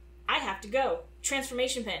trouble. I have to go.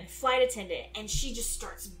 Transformation pin, flight attendant. And she just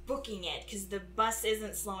starts booking it because the bus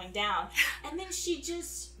isn't slowing down. And then she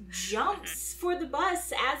just jumps for the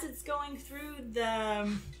bus as it's going through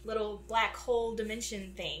the little black hole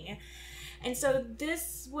dimension thing. And so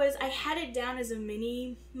this was, I had it down as a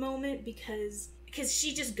mini moment because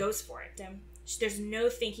she just goes for it. There's no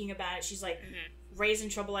thinking about it. She's like, Rei's in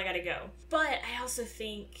trouble, I gotta go. But I also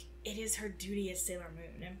think it is her duty as Sailor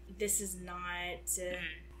Moon. This is not,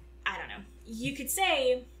 I don't know. You could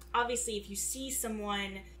say, obviously, if you see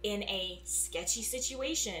someone in a sketchy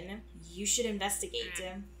situation, you should investigate.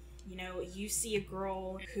 You know, you see a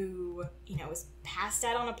girl who, you know, is passed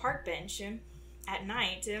out on a park bench at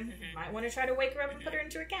night, you might want to try to wake her up and put her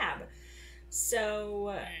into a cab.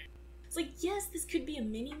 So... It's like, yes, this could be a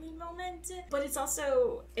mini-moon moment, but it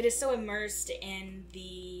is so immersed in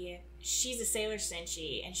she's a Sailor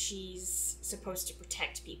Senshi, and she's supposed to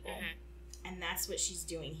protect people, and that's what she's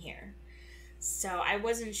doing here. So I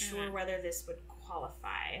wasn't sure whether this would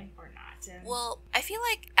qualify or not. Well, I feel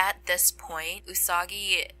like at this point,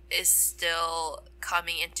 Usagi is still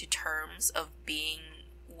coming into terms of being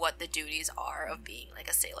what the duties are of being like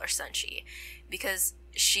a Sailor Senshi, because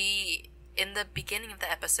she... In the beginning of the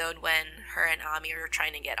episode, when her and Ami were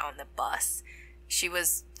trying to get on the bus, she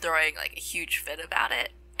was throwing, like, a huge fit about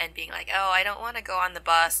it and being like, oh, I don't want to go on the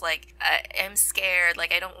bus, like, I'm scared,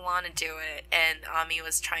 like, I don't want to do it. And Ami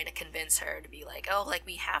was trying to convince her to be like, oh, like,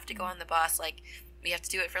 we have to go on the bus, like, we have to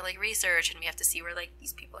do it for, like, research, and we have to see where, like,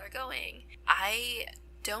 these people are going. I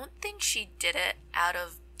don't think she did it out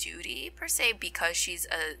of duty, per se, because she's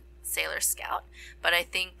a Sailor Scout, but I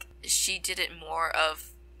think she did it more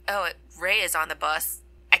of, oh, Rei is on the bus,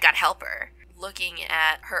 I gotta help her. Looking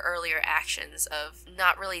at her earlier actions of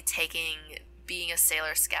not really taking being a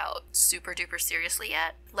Sailor Scout super duper seriously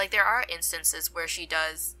yet. Like, there are instances where she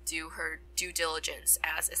does do her due diligence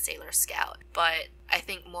as a Sailor Scout, but I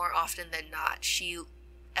think more often than not, she,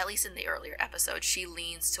 at least in the earlier episodes, she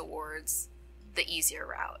leans towards the easier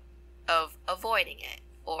route of avoiding it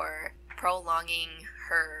or prolonging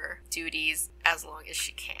her duties as long as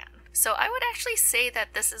she can. So I would actually say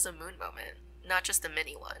that this is a moon moment, not just a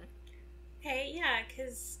mini one. Hey, yeah,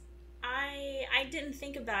 because I didn't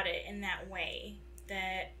think about it in that way.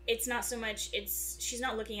 That it's not so much, she's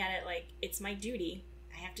not looking at it like, it's my duty,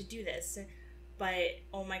 I have to do this. But,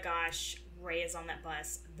 oh my gosh, Rei is on that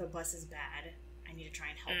bus, the bus is bad, I need to try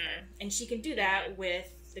and help her. And she can do that with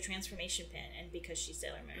the transformation pin, and because she's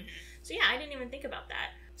Sailor Moon. So yeah, I didn't even think about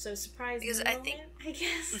that. So surprise moment, I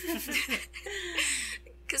guess.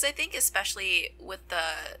 Because I think especially with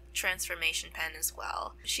the transformation pen as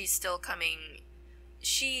well, she's still coming...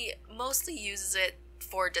 She mostly uses it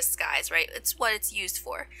for disguise, right? It's what it's used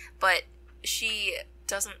for. But she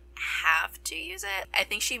doesn't have to use it. I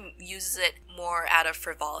think she uses it more out of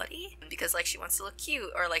frivolity. Because, like, she wants to look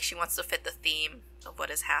cute, or, like, she wants to fit the theme of what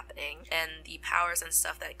is happening. And the powers and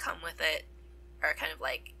stuff that come with it are kind of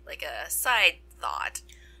like a side thought.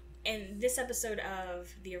 In this episode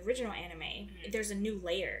of the original anime, there's a new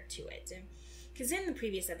layer to it. because in the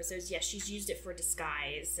previous episodes, yes, she's used it for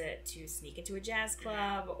disguise, to sneak into a jazz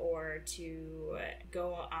club, or to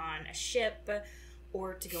go on a ship,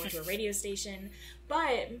 or to go into a radio station.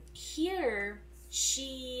 But here,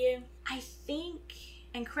 I think,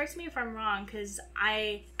 and correct me if I'm wrong, because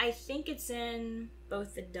I think it's in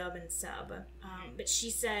both the dub and sub, but she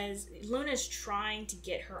says Luna's trying to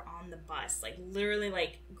get her on the bus, like literally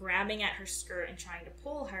like grabbing at her skirt and trying to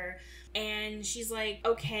pull her, and she's like,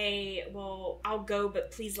 okay, well, I'll go,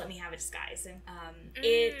 but please let me have a disguise.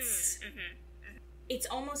 It's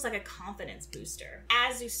almost like a confidence booster.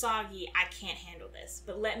 As Usagi, I can't handle this,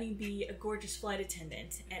 but let me be a gorgeous flight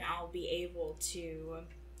attendant and I'll be able to...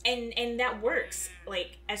 And that works.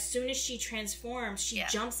 Like, as soon as she transforms, she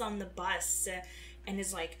jumps on the bus and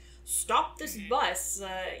is like, stop this bus,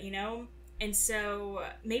 you know? And so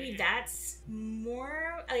maybe that's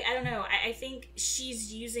more... Like, I don't know. I think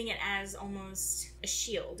she's using it as almost a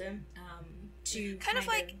shield to kind of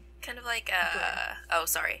like, oh,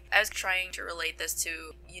 sorry. I was trying to relate this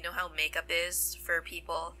to, you know how makeup is for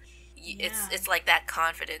people? It's like that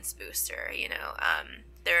confidence booster, you know?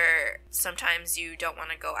 Sometimes you don't want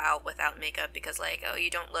to go out without makeup because, like, oh, you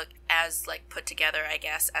don't look as, like, put together, I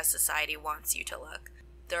guess, as society wants you to look.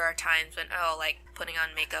 There are times when, oh, like, putting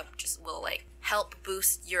on makeup just will, like, help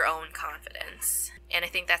boost your own confidence. And I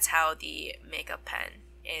think that's how the makeup pen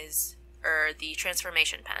is, or the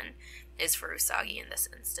transformation pen is for Usagi in this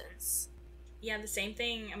instance. Yeah, the same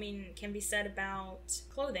thing, I mean, can be said about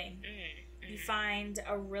clothing. You find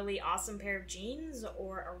a really awesome pair of jeans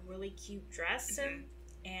or a really cute dress,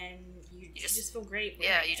 and you just feel great.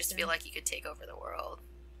 Yeah, you just feel like you could take over the world.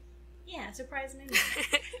 Yeah, surprisingly.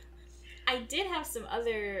 I did have some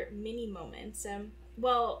other mini moments.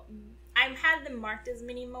 Well, I've had them marked as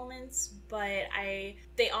mini moments, but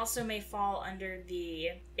they also may fall under the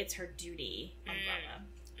it's her duty umbrella.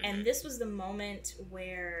 And this was the moment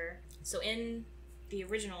where, so in the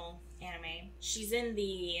original anime, she's in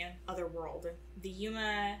the other world. The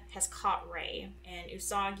Yuma has caught Rei, and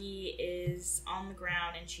Usagi is on the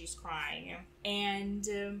ground and she's crying. And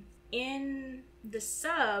in the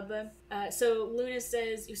sub, so Luna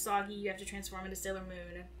says, Usagi, you have to transform into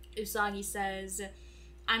SailorMoon. Usagi says,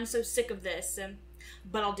 I'm so sick of this,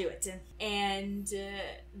 but I'll do it. And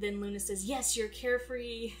then Luna says, yes, your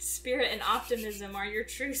carefree spirit and optimism are your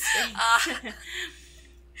true strength.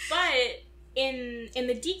 But in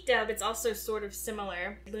the Deke dub, it's also sort of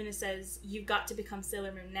similar. Luna says, you've got to become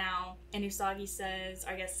SailorMoon now. And Usagi says,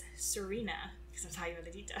 I guess, Serena, because I'm talking about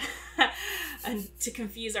the Deke dub. And to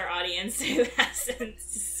confuse our audience who hasn't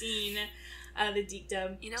seen the Deke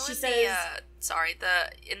dub. You know, she in says,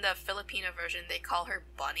 in the Filipino version, they call her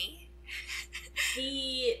Bunny.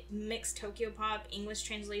 The mixed Tokyo Pop English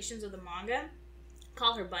translations of the manga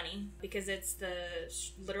call her Bunny because it's the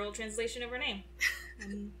literal translation of her name.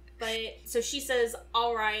 But so she says,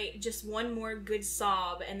 all right, just one more good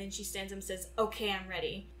sob, and then she stands up and says, okay, I'm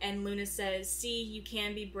ready. And Luna says, see, you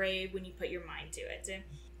can be brave when you put your mind to it.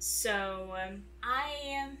 So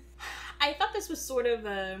I thought this was sort of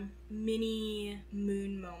a mini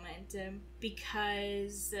moon moment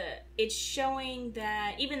because it's showing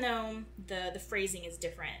that even though the phrasing is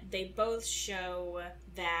different, they both show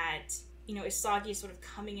that, you know, Usagi is sort of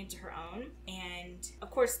coming into her own. And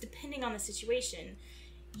of course, depending on the situation,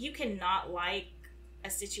 you cannot like a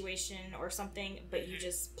situation or something, but you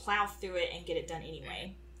just plow through it and get it done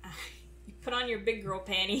anyway. You put on your big girl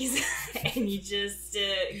panties and you just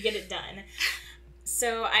get it done.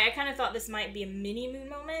 So I kind of thought this might be a mini moon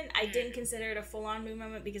moment. I didn't consider it a full-on moon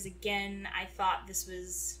moment because, again, I thought this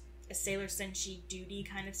was a Sailor Senshi duty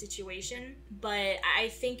kind of situation. But I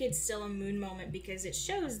think it's still a moon moment because it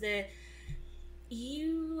shows that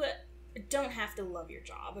you don't have to love your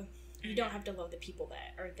job. You don't have to love the people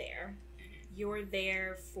that are there. You're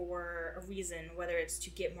there for a reason, whether it's to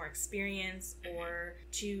get more experience or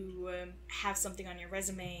to have something on your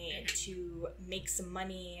resume, to make some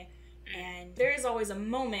money. And there is always a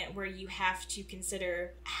moment where you have to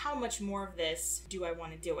consider how much more of this do I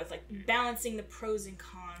want to deal with, like balancing the pros and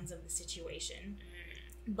cons of the situation.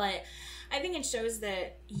 But I think it shows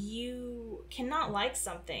that you cannot like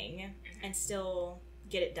something and still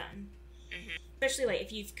get it done. Especially like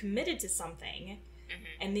if you've committed to something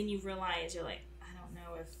and then you realize you're like, I don't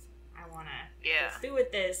know if I want to go through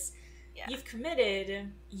with this. You've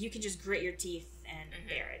committed, you can just grit your teeth and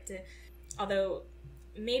bear it. Although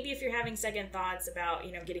maybe if you're having second thoughts about,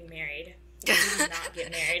 you know, getting married, maybe not get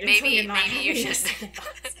married. maybe you should.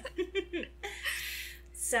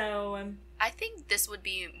 So I think this would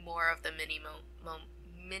be more of the mini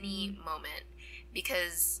moment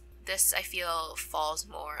because this, I feel, falls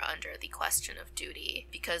more under the question of duty,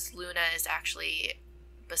 because Luna is actually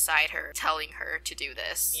beside her, telling her to do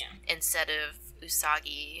this, instead of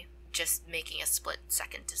Usagi just making a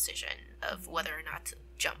split-second decision of whether or not to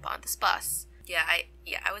jump on this bus. I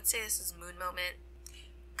would say this is Moon moment.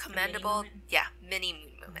 Commendable. Mini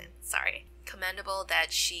Moon moment. Sorry. Commendable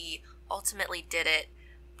that she ultimately did it,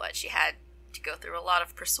 but she had to go through a lot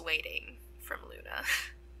of persuading from Luna.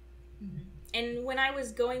 And when I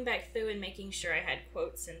was going back through and making sure I had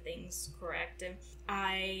quotes and things correct,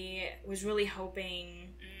 I was really hoping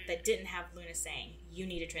that didn't have Luna saying, you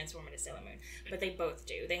need to transform into Sailor Moon. But they both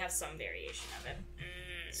do. They have some variation of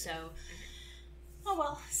it. So, oh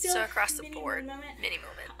well. Still so across the board, mini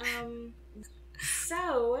moment.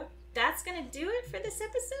 So, that's going to do it for this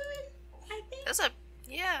episode, I think.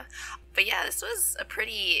 But this was a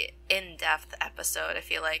pretty in-depth episode, I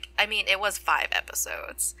feel like. I mean, it was 5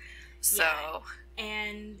 episodes. So,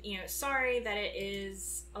 and sorry that it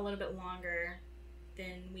is a little bit longer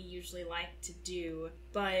than we usually like to do,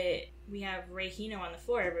 but we have Rei Hino on the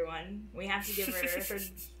floor, everyone. We have to give her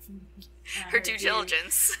her due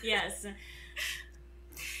diligence. Yes.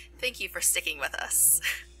 Thank you for sticking with us.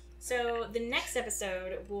 So the next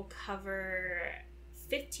episode will cover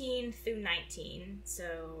 15 through 19,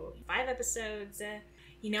 so 5 episodes.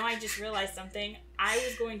 I just realized something. I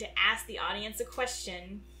was going to ask the audience a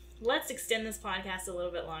question. Let's extend this podcast a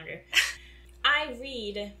little bit longer. I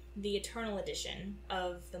read the Eternal edition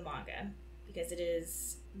of the manga because it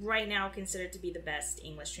is right now considered to be the best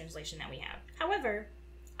English translation that we have. However,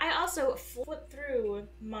 I also flip through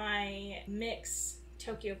my mix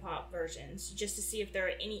Tokyo Pop versions just to see if there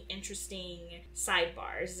are any interesting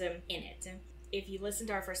sidebars in it. If you listened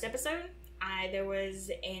to our first episode, there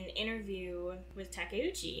was an interview with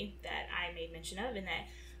Takeuchi that I made mention of and that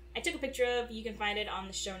I took a picture of. You can find it on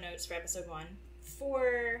the show notes for episode 1.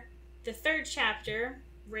 For the 3rd chapter,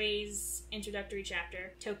 Rei's introductory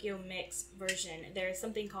chapter, Tokyo Mix version, there's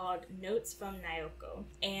something called Notes from Naoko.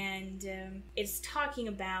 And it's talking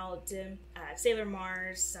about Sailor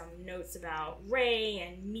Mars, some notes about Rei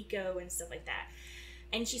and Miko and stuff like that.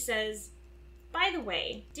 And she says, by the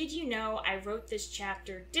way, did you know I wrote this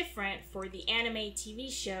chapter different for the anime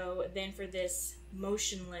TV show than for this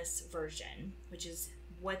motionless version, which is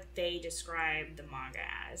what they describe the manga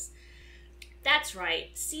as. That's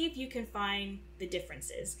right. See if you can find the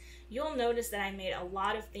differences. You'll notice that I made a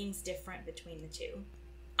lot of things different between the two.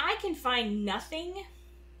 I can find nothing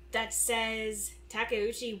that says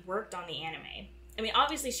Takeuchi worked on the anime. I mean,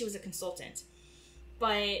 obviously she was a consultant,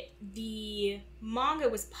 but the manga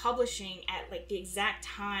was publishing at like the exact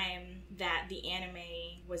time that the anime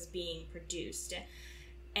was being produced.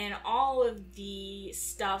 And all of the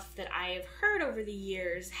stuff that I have heard over the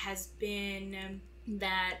years has been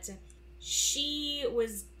that she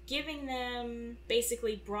was giving them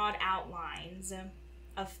basically broad outlines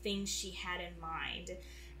of things she had in mind.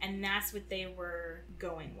 And that's what they were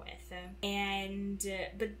going with. And,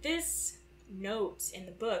 but this note in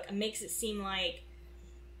the book makes it seem like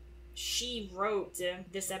she wrote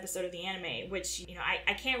this episode of the anime, which,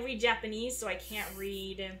 I can't read Japanese, so I can't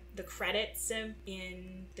read the credits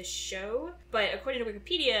in the show. But according to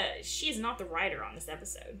Wikipedia, she is not the writer on this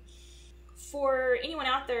episode. For anyone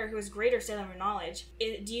out there who has greater Sailor Moon knowledge,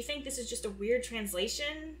 do you think this is just a weird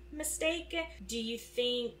translation mistake? Do you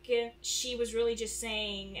think she was really just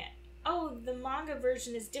saying, oh, the manga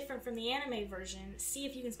version is different from the anime version, see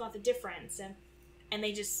if you can spot the difference, and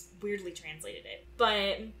they just weirdly translated it?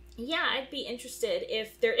 But yeah, I'd be interested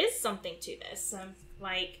if there is something to this.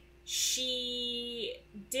 Like, she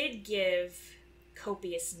did give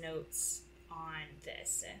copious notes on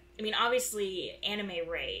this. I mean, obviously, anime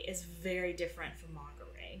Rei is very different from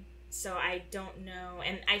manga Rei. So I don't know.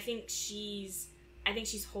 And I think she's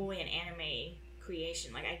wholly an anime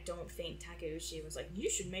creation. Like, I don't think Takeuchi was like, you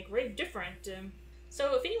should make Rei different.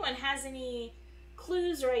 So if anyone has any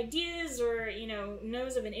clues or ideas or,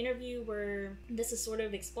 knows of an interview where this is sort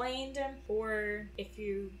of explained, or if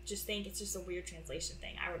you just think it's just a weird translation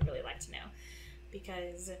thing, I would really like to know.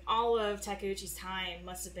 Because all of Takeuchi's time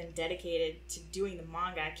must have been dedicated to doing the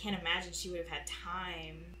manga. I can't imagine she would have had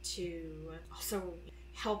time to also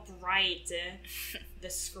help write the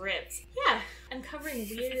script. Yeah, uncovering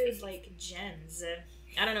weird, gems.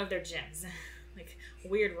 I don't know if they're gems.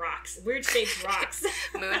 Weird rocks. Weird shaped rocks.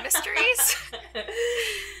 Moon mysteries?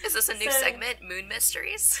 Is this a new segment? Moon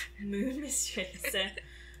mysteries? Moon mysteries.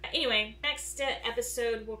 Anyway, next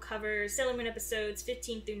episode will cover Sailor Moon episodes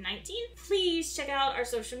 15 through 19. Please check out our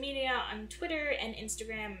social media on Twitter and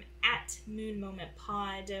Instagram at Moon Moment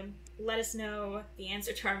Pod. Let us know the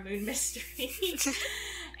answer to our moon mystery.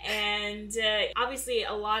 And obviously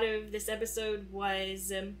a lot of this episode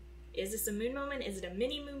was, is this a moon moment? Is it a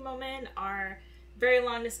mini moon moment? Our very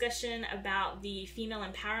long discussion about the female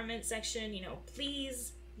empowerment section.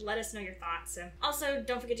 Please let us know your thoughts. Also,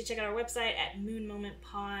 don't forget to check out our website at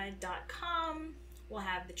moonmomentpod.com. We'll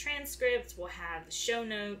have the transcripts, we'll have the show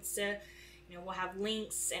notes, we'll have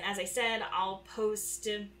links, and as I said, I'll post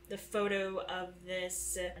the photo of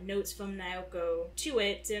this notes from Naoko to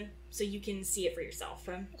it so you can see it for yourself.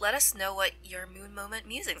 Let us know what your moon moment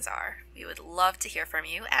musings are. We would love to hear from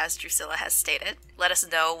you, as Drusilla has stated. Let us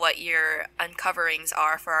know what your uncoverings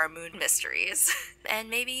are for our moon mysteries. And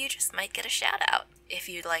maybe you just might get a shout out. If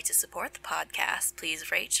you'd like to support the podcast,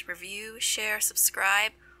 please rate, review, share,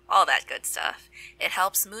 subscribe, all that good stuff. It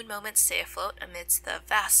helps Moon Moments stay afloat amidst the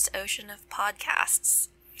vast ocean of podcasts.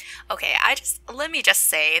 Okay, let me just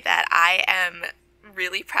say that I am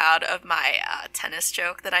really proud of my tennis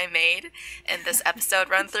joke that I made in this episode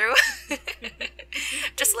run through.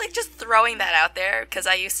 just throwing that out there, because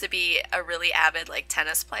I used to be a really avid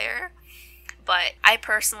tennis player, but I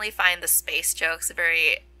personally find the space jokes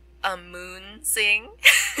very moon-sing.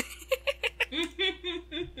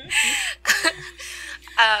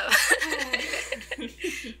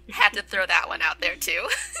 Had to throw that one out there too.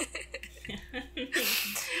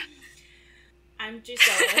 I'm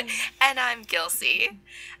Drusilla. And I'm Gilsey.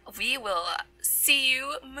 We will see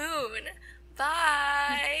you, Moon.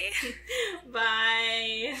 Bye.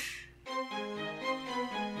 Bye.